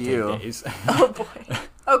legitimately could take days. Oh boy.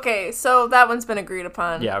 Okay, so that one's been agreed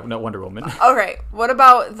upon. Yeah, no Wonder Woman. Okay, what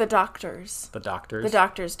about the Doctors? The Doctors? The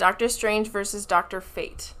Doctors. Doctor Strange versus Dr.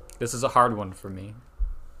 Fate. This is a hard one for me.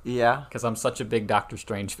 Yeah? Because I'm such a big Doctor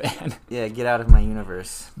Strange fan. Yeah, get out of my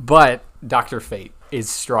universe. But Dr. Fate is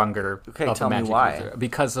stronger. Okay, tell me why. User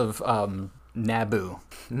because of Naboo.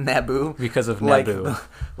 Naboo? Because of Naboo.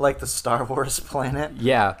 Like the Star Wars planet?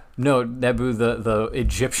 Yeah. No, Naboo, the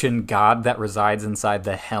Egyptian god that resides inside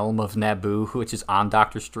the helm of Naboo, which is on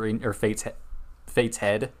Doctor Strange, or Fate's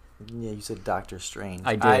head. Yeah, you said Doctor Strange.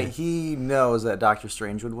 I did. He knows that Doctor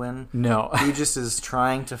Strange would win. No. He just is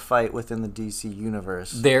trying to fight within the DC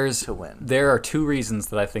universe to win. There are two reasons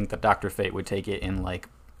that I think that Dr. Fate would take it in, like,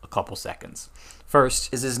 a couple seconds.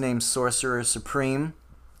 First, is his name Sorcerer Supreme?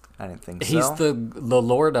 I didn't think so. He's the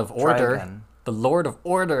Lord of Order. The Lord of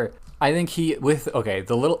Order. I think the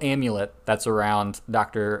little amulet that's around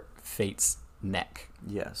Dr. Fate's neck.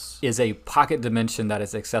 Yes. Is a pocket dimension that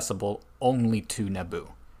is accessible only to Naboo.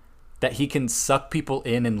 That he can suck people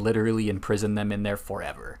in and literally imprison them in there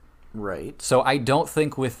forever. Right. So I don't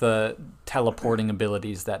think with the teleporting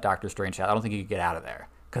abilities that Doctor Strange has, I don't think he could get out of there.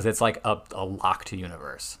 Because it's like a locked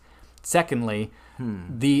universe. Secondly,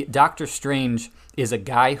 the Doctor Strange is a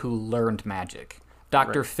guy who learned magic.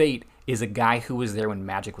 Dr. Fate is a guy who was there when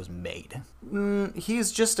magic was made.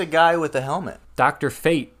 He's just a guy with a helmet. Dr.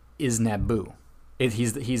 Fate is Naboo.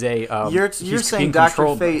 He's a. You're saying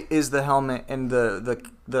Dr. Fate is the helmet and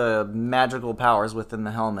the magical powers within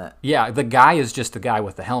the helmet. Yeah, the guy is just the guy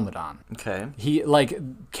with the helmet on. Okay. He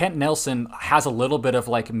Kent Nelson has a little bit of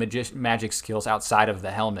magic skills outside of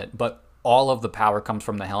the helmet, but all of the power comes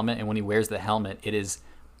from the helmet. And when he wears the helmet, it is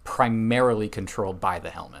primarily controlled by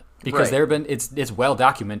the helmet. Because it's well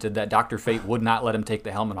documented that Dr. Fate would not let him take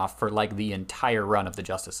the helmet off for the entire run of the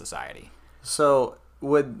Justice Society. So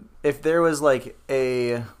if there was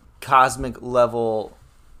a cosmic level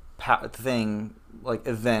thing,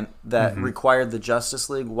 event that required the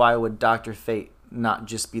Justice League, why would Dr. Fate not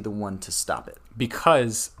just be the one to stop it?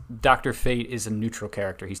 Because Dr. Fate is a neutral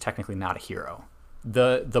character. He's technically not a hero.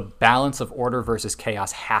 The balance of order versus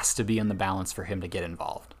chaos has to be in the balance for him to get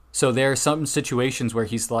involved. So there are some situations where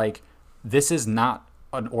he's like, this is not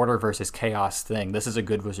an order versus chaos thing. This is a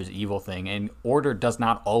good versus evil thing. And order does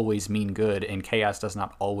not always mean good, and chaos does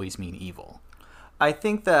not always mean evil. I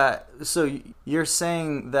think that, so you're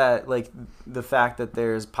saying that, the fact that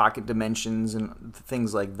there's pocket dimensions and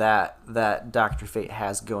things like that Dr. Fate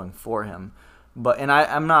has going for him.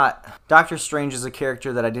 I'm not, Doctor Strange is a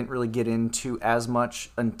character that I didn't really get into as much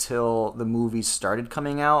until the movies started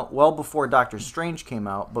coming out. Well before Doctor Strange came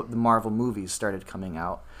out, but the Marvel movies started coming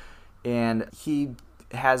out. And he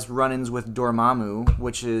has run-ins with Dormammu,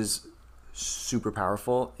 which is super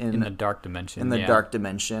powerful in the dark dimension. Dark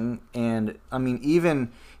dimension. And I mean,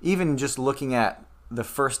 even just looking at the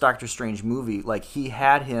first Doctor Strange movie, he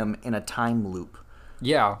had him in a time loop.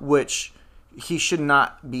 Yeah. Which he should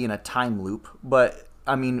not be in a time loop, but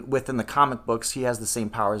I mean, within the comic books, he has the same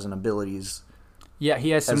powers and abilities. Yeah, he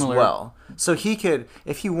has similar as well. So he could,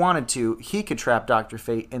 if he wanted to, he could trap Dr.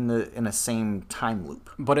 Fate in a same time loop.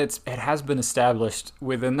 But it has been established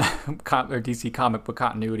within the DC comic book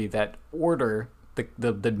continuity that Order,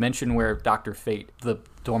 the dimension where Dr. Fate, the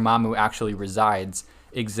Dormammu actually resides,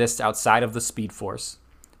 exists outside of the Speed Force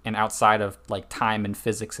and outside of time and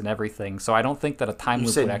physics and everything. So I don't think that a time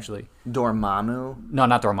loop would actually. Dormammu? No,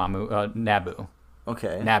 not Dormammu. Naboo.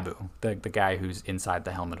 Okay. Naboo, the guy who's inside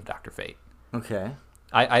the helmet of Dr. Fate. Okay.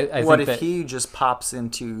 I what think if he just pops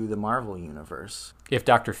into the Marvel universe? If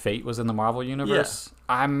Dr. Fate was in the Marvel universe,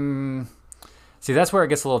 See, that's where it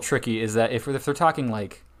gets a little tricky. Is that if they're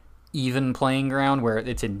talking even playing ground where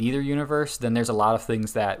it's in neither universe, then there's a lot of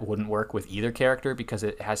things that wouldn't work with either character because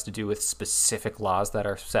it has to do with specific laws that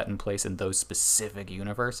are set in place in those specific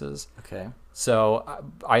universes. Okay. So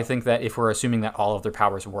I think that if we're assuming that all of their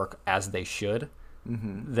powers work as they should,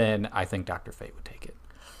 then I think Dr. Fate would take it.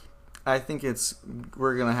 I think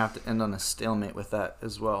we're going to have to end on a stalemate with that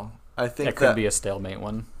as well. I think that could be a stalemate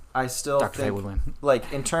one. I still Dr. think, Fate would win.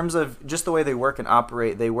 In terms of just the way they work and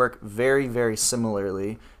operate, they work very, very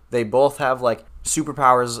similarly. They both have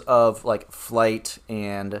superpowers of flight,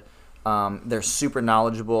 and they're super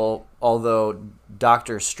knowledgeable. Although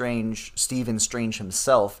Doctor Strange, Stephen Strange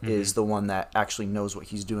himself, is the one that actually knows what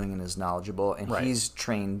he's doing and is knowledgeable, and he's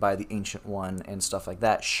trained by the Ancient One and stuff like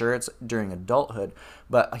that. Sure, it's during adulthood,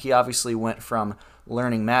 but he obviously went from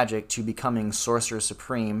learning magic to becoming Sorcerer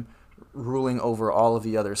Supreme, ruling over all of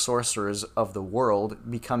the other sorcerers of the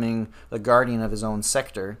world, becoming the guardian of his own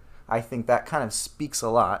sector. I think that kind of speaks a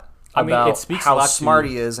lot about it speaks how a lot smart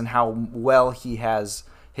he is and how well he has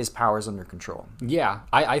his powers under control. Yeah,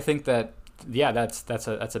 I think that that's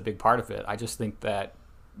a big part of it. I just think that,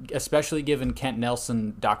 especially given Kent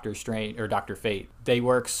Nelson, Doctor Strange or Dr. Fate, they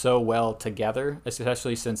work so well together,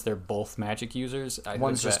 especially since they're both magic users.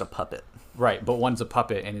 One's just a puppet. Right, but one's a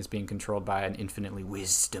puppet and is being controlled by an infinitely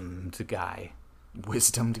wisdomed guy.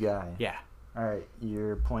 Wisdomed guy. Yeah. All right,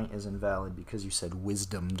 your point is invalid because you said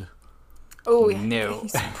wisdomed. Oh, no.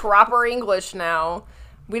 He's proper English now.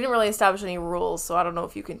 We didn't really establish any rules, so I don't know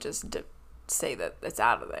if you can just say that it's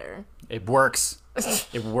out of there. It works.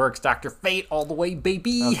 It works. Dr. Fate all the way,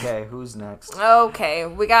 baby. Okay, who's next? Okay,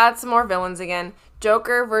 we got some more villains again.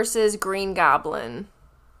 Joker versus Green Goblin.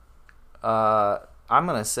 I I'm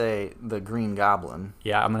going to say the Green Goblin.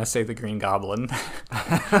 Yeah, I'm going to say the Green Goblin.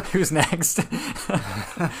 Who's next?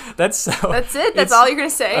 That's it? That's all you're going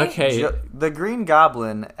to say? Okay. The Green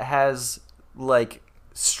Goblin has, like,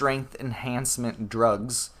 strength enhancement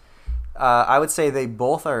drugs. I would say they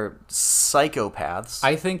both are psychopaths.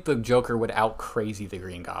 I think the Joker would out-crazy the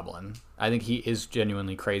Green Goblin. I think he is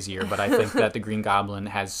genuinely crazier, but I think that the Green Goblin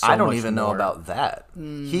has so much more. I don't even know about that.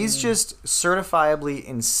 He's just certifiably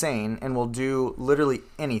insane and will do literally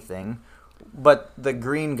anything. But the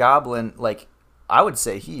Green Goblin, like, I would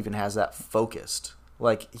say he even has that focused.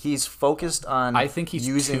 Like, he's focused on I think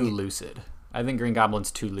he's too lucid. I think Green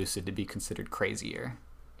Goblin's too lucid to be considered crazier.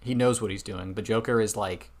 He knows what he's doing. The Joker is,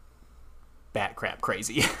 like, bat crap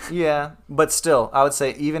crazy. Yeah, but still, I would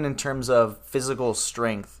say even in terms of physical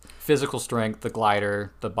strength, the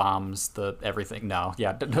glider, the bombs, the everything. No,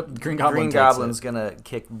 yeah, Green Goblin's gonna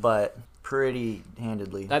kick butt pretty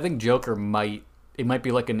handedly. I think Joker might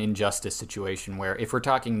be like an Injustice situation where if we're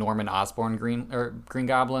talking Norman Osborn Green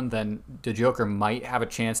Goblin, then the Joker might have a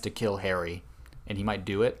chance to kill Harry, and he might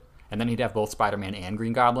do it, and then he'd have both Spider-Man and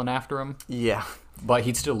Green Goblin after him. Yeah, but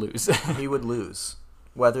he'd still lose. He would lose.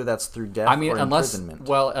 Whether that's through death or imprisonment.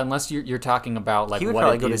 Unless you're talking about like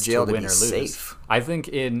what it is to win or lose. Safe. I think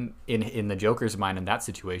in the Joker's mind in that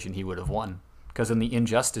situation, he would have won. Because in the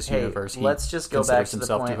Injustice universe, he let's just go back to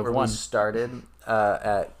the point where we started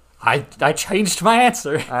at... I changed my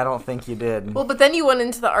answer. I don't think you did. Well, but then you went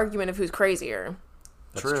into the argument of who's crazier.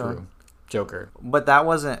 That's true. Joker. But that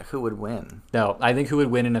wasn't who would win. No, I think who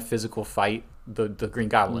would win in a physical fight? The Green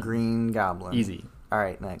Goblin. Green Goblin. Easy. All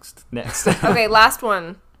right, next. Okay, last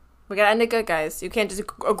one. We gotta end it good, guys. You can't just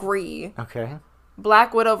agree. Okay.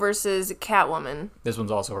 Black Widow versus Catwoman. This one's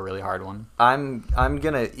also a really hard one. I'm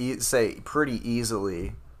gonna say pretty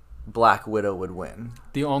easily Black Widow would win.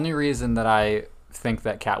 The only reason that I think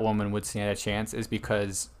that Catwoman would stand a chance is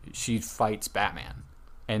because she fights Batman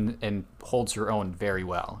and holds her own very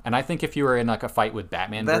well. And I think if you were in like a fight with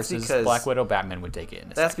Batman versus Black Widow, Batman would take it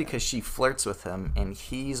in a That's second. because she flirts with him and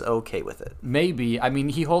he's okay with it. Maybe. I mean,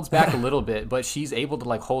 he holds back a little bit, but she's able to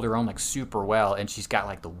like hold her own like super well, and she's got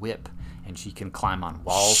like the whip, and she can climb on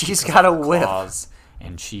walls. She's got a whip.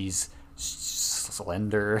 And she's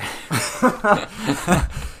slender.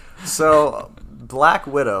 So Black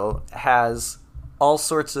Widow has all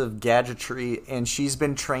sorts of gadgetry, and she's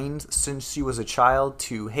been trained since she was a child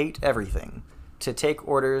to hate everything, to take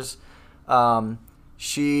orders.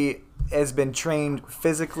 She has been trained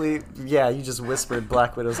physically. Yeah, you just whispered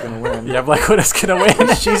Black Widow's gonna win. Yeah, Black Widow's gonna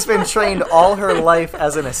win. She's been trained all her life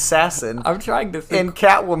as an assassin. I'm trying to think. And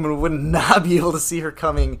Catwoman would not be able to see her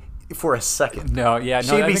coming for a second. I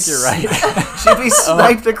think you're right. She'd be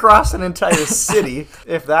sniped across an entire city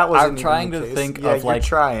if that was. I'm trying to think of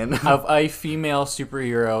of a female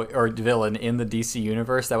superhero or villain in the DC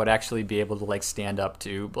universe that would actually be able to like stand up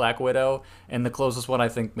to Black Widow. And the closest one I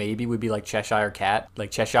think maybe would be like Cheshire Cat, like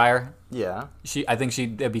Cheshire. Yeah. I think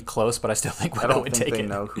that'd be close, but I still think Widow would take it. I don't think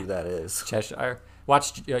they know who that is. Cheshire.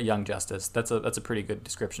 Watch Young Justice. That's a pretty good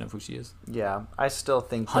description of who she is. Yeah, I still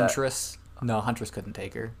think Huntress. No, Huntress couldn't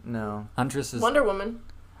take her. No. Huntress is... Wonder Woman.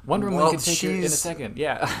 Wonder Woman could take her in a second,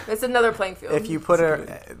 yeah. It's another playing field. If you put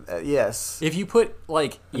her... yes. If you put,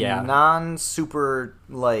 like, non-super,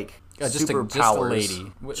 like, just a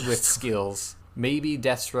lady with skills. Maybe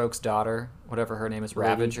Deathstroke's daughter, whatever her name is,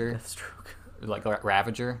 Ravager. Deathstroke. Like,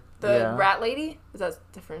 Ravager. The rat lady? Is that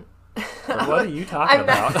different? What are you talking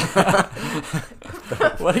about?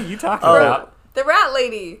 What are you talking about? The rat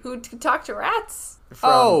lady who talked to rats.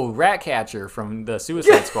 Ratcatcher from the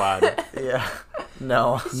Suicide Squad. Yeah.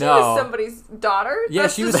 No. She was somebody's daughter? Yeah,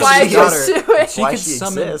 she was somebody's daughter.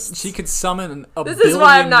 She could summon a billion... This is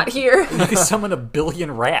why I'm not here. You could summon 1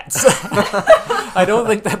 billion rats. I don't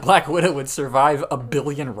think that Black Widow would survive 1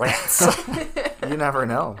 billion rats. You never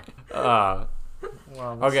know.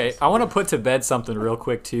 Okay, I want to put to bed something real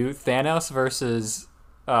quick, too. Thanos versus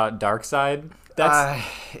Darkseid.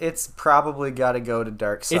 It's probably got to go to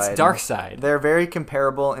Darkseid. It's Darkseid. They're very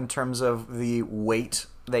comparable in terms of the weight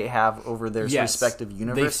they have over their respective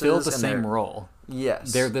universes. They fill the same role.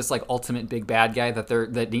 Yes, they're this like ultimate big bad guy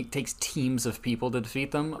that takes teams of people to defeat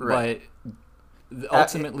them. Right. But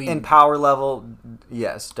ultimately, in power level,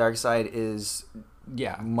 yes, Darkseid is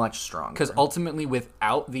much stronger. Because ultimately,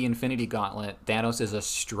 without the Infinity Gauntlet, Thanos is a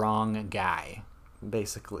strong guy.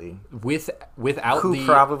 Basically, without who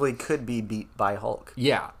probably could be beat by Hulk.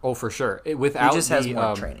 Yeah, for sure. Without he just has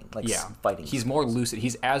more training, fighting. He's more lucid.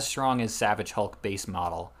 He's as strong as Savage Hulk base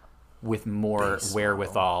model, with more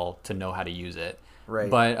wherewithal to know how to use it. Right.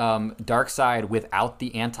 But Darkseid, without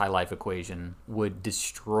the anti-life equation, would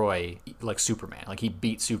destroy like Superman. Like he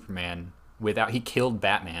beat Superman he killed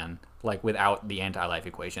Batman, like, without the anti-life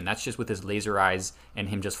equation. That's just with his laser eyes and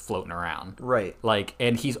him just floating around. Right. Like,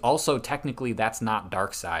 and he's also, technically, that's not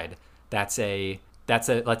Darkseid. That's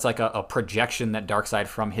like a projection that Darkseid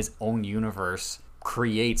from his own universe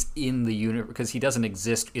creates in the universe, because he doesn't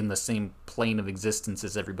exist in the same plane of existence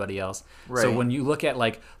as everybody else. Right. So when you look at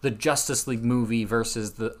like the Justice League movie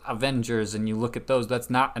versus the Avengers, and you look at those, that's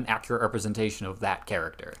not an accurate representation of that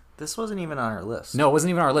character. This wasn't even on our list. No, it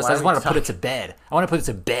wasn't even on our list. I just wanted to put it to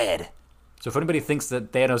bed. So if anybody thinks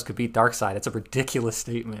that Thanos could beat Darkseid, it's a ridiculous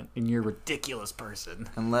statement, and you're a ridiculous person.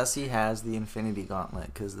 Unless he has the Infinity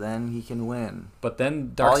Gauntlet, because then he can win. But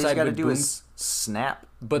then Darkseid all he's got to do is snap.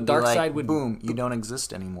 But Darkseid would boom. You don't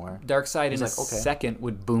exist anymore. Darkseid in a second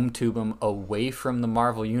would boom tube him away from the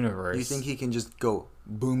Marvel universe. You think he can just go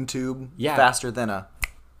boom tube faster than a?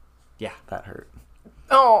 Yeah, that hurt.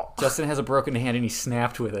 Oh, Justin has a broken hand and he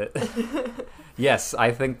snapped with it. Yes,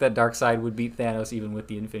 I think that Darkseid would beat Thanos even with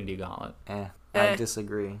the Infinity Gauntlet. I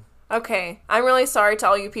disagree. Okay, I'm really sorry to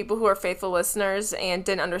all you people who are faithful listeners and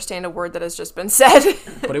didn't understand a word that has just been said.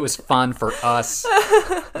 But it was fun for us.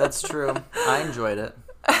 That's true. I enjoyed it.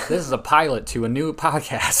 This is a pilot to a new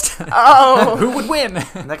podcast. Oh. Who would win?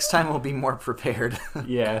 Next time we'll be more prepared.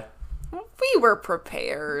 Yeah. We were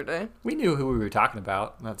prepared. We knew who we were talking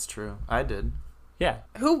about. That's true. I did. Yeah.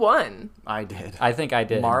 Who won? I did. I think I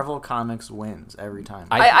did. Marvel Comics wins every time.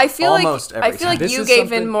 I feel almost like you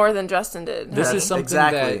gave in more than Justin did. This is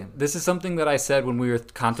something that I said when we were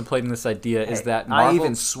contemplating this idea. Is that Marvel, I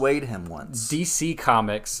even swayed him once. DC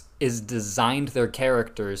Comics is designed their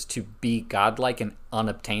characters to be godlike and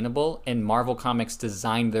unobtainable, and Marvel Comics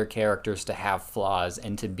designed their characters to have flaws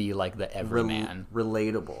and to be like the everyman.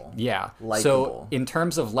 Relatable. Yeah. Likeable. So in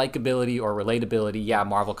terms of likability or relatability, yeah,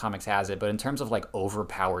 Marvel Comics has it, but in terms of like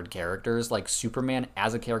overpowered characters, like Superman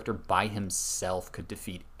as a character by himself could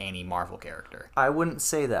defeat any Marvel character. I wouldn't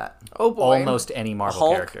say that. Oh boy. Almost any Marvel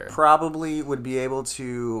Hulk character. Probably would be able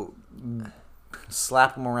to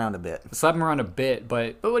slap him around a bit.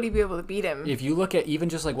 But would he be able to beat him? If you look at even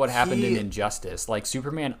just like what happened in Injustice, like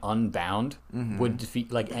Superman Unbound would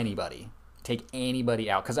defeat like anybody, take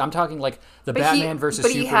anybody out. Because I'm talking like Batman versus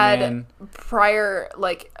Superman. But he had prior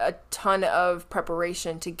like a ton of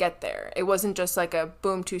preparation to get there. It wasn't just like a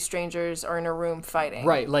boom, two strangers are in a room fighting.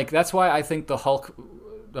 Right. Like that's why I think the Hulk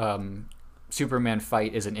Superman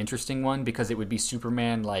fight is an interesting one, because it would be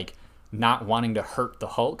Superman like not wanting to hurt the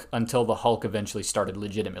Hulk until the Hulk eventually started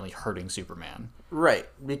legitimately hurting Superman. Right,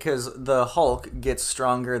 because the Hulk gets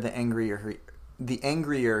stronger the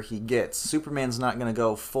angrier he gets. Superman's not going to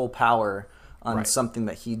go full power on something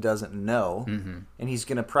that he doesn't know, and he's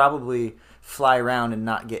going to probably fly around and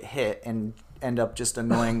not get hit and end up just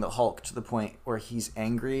annoying the Hulk to the point where he's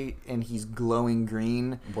angry and he's glowing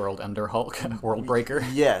green. World Ender Hulk, World Breaker.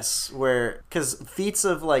 Yes, because feats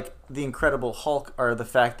of like the Incredible Hulk are the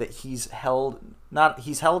fact that he's held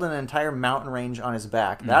an entire mountain range on his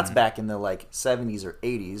back. That's back in the like 70s or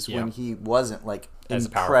 80s when he wasn't like as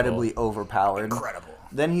incredibly overpowered. Incredible.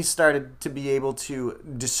 Then he started to be able to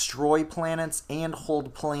destroy planets and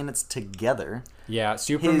hold planets together. Yeah,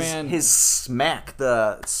 Superman. His smack,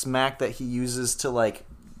 the smack that he uses to like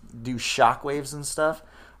do shockwaves and stuff.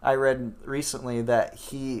 I read recently that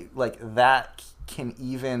he that can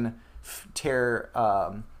even tear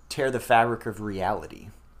the fabric of reality.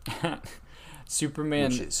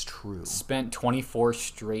 Superman, which is true, spent 24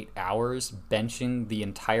 straight hours benching the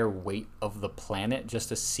entire weight of the planet just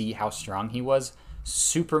to see how strong he was.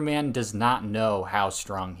 Superman does not know how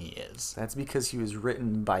strong he is. That's because he was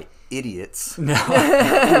written by idiots. No,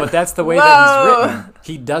 but that's the way that he's written.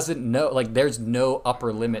 He doesn't know. Like, there's no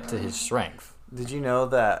upper limit to his strength. Did you know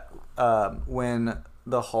that when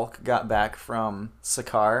the Hulk got back from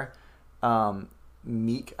Sakaar,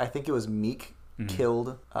 Meek, I think it was Meek,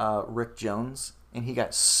 killed Rick Jones, and he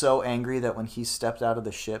got so angry that when he stepped out of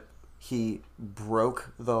the ship, he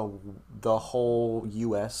broke the whole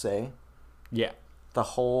USA. Yeah. The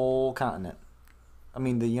whole continent. I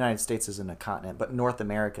mean, the United States isn't a continent, but North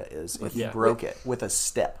America is. And he broke it with a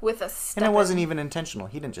step. And it wasn't even intentional.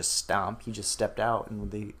 He didn't just stomp. He just stepped out, and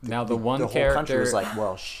the whole country was like,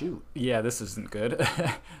 "Well, shoot." Yeah, this isn't good.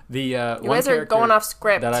 You guys are going off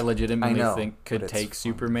script. That I legitimately think could take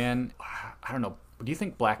Superman. I don't know. Do you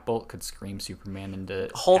think Black Bolt could scream Superman into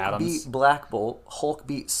Hulk atoms? Beat Black Bolt. Hulk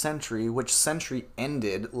beat Sentry, which Sentry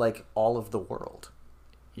ended like all of the world.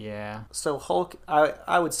 Yeah. So Hulk,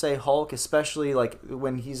 I would say Hulk, especially like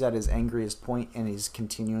when he's at his angriest point and he's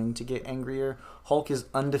continuing to get angrier, Hulk is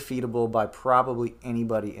undefeatable by probably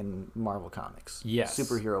anybody in Marvel Comics. Yes.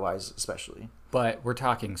 Superhero-wise especially. But we're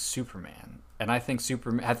talking Superman. And I think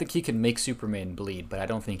he can make Superman bleed, but I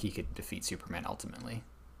don't think he could defeat Superman ultimately.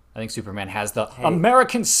 I think Superman has the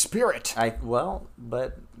American spirit.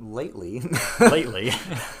 But lately.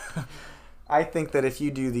 I think that if he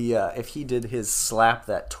did his slap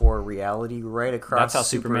that tore reality right across, that's how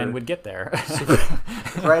Superman would get there.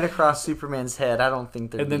 Right across Superman's head. I don't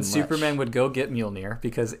think there'd be much. Superman would go get Mjolnir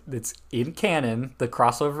because it's in canon, the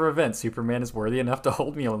crossover event. Superman is worthy enough to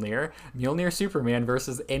hold Mjolnir. Mjolnir Superman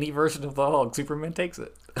versus any version of the Hulk. Superman takes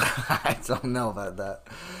it. I don't know about that.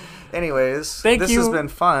 Anyways, this has been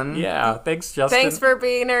fun. Yeah, thanks, Justin. Thanks for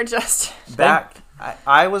being here, Justin.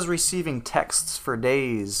 I was receiving texts for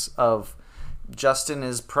days of Justin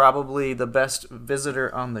is probably the best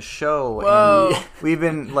visitor on the show. Whoa.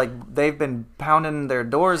 And they've been pounding their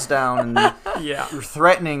doors down and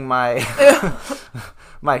threatening my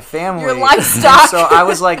my family. Your livestock. And so I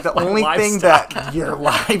was like, the only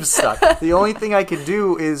thing I could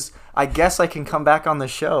do is, I guess I can come back on the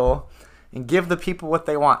show and give the people what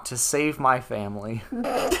they want to save my family.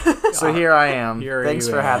 So here I am. Thanks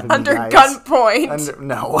for having me, under guys. Gunpoint.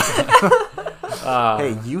 No.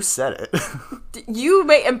 Hey, you said it. You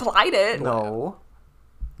implied it. No.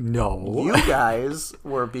 You guys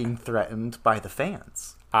were being threatened by the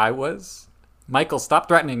fans. I was. Michael, stop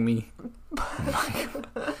threatening me.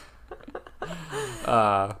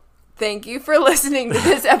 Thank you for listening to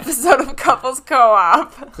this episode of Couples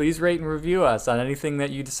Co-op. Please rate and review us on anything that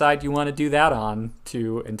you decide you want to do that on,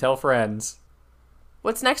 and tell friends.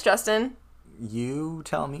 What's next, Justin? You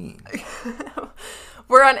tell me.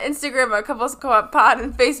 We're on Instagram at Couples Co-op Pod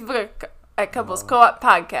and Facebook at Couples Co-op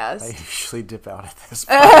Podcast. I usually dip out at this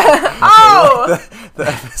point. The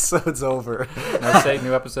episode's over. I say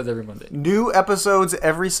new episodes every Monday. New episodes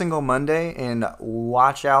every single Monday, and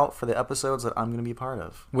watch out for the episodes that I'm going to be part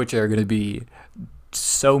of. Which are going to be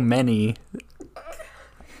so many.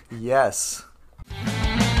 Yes.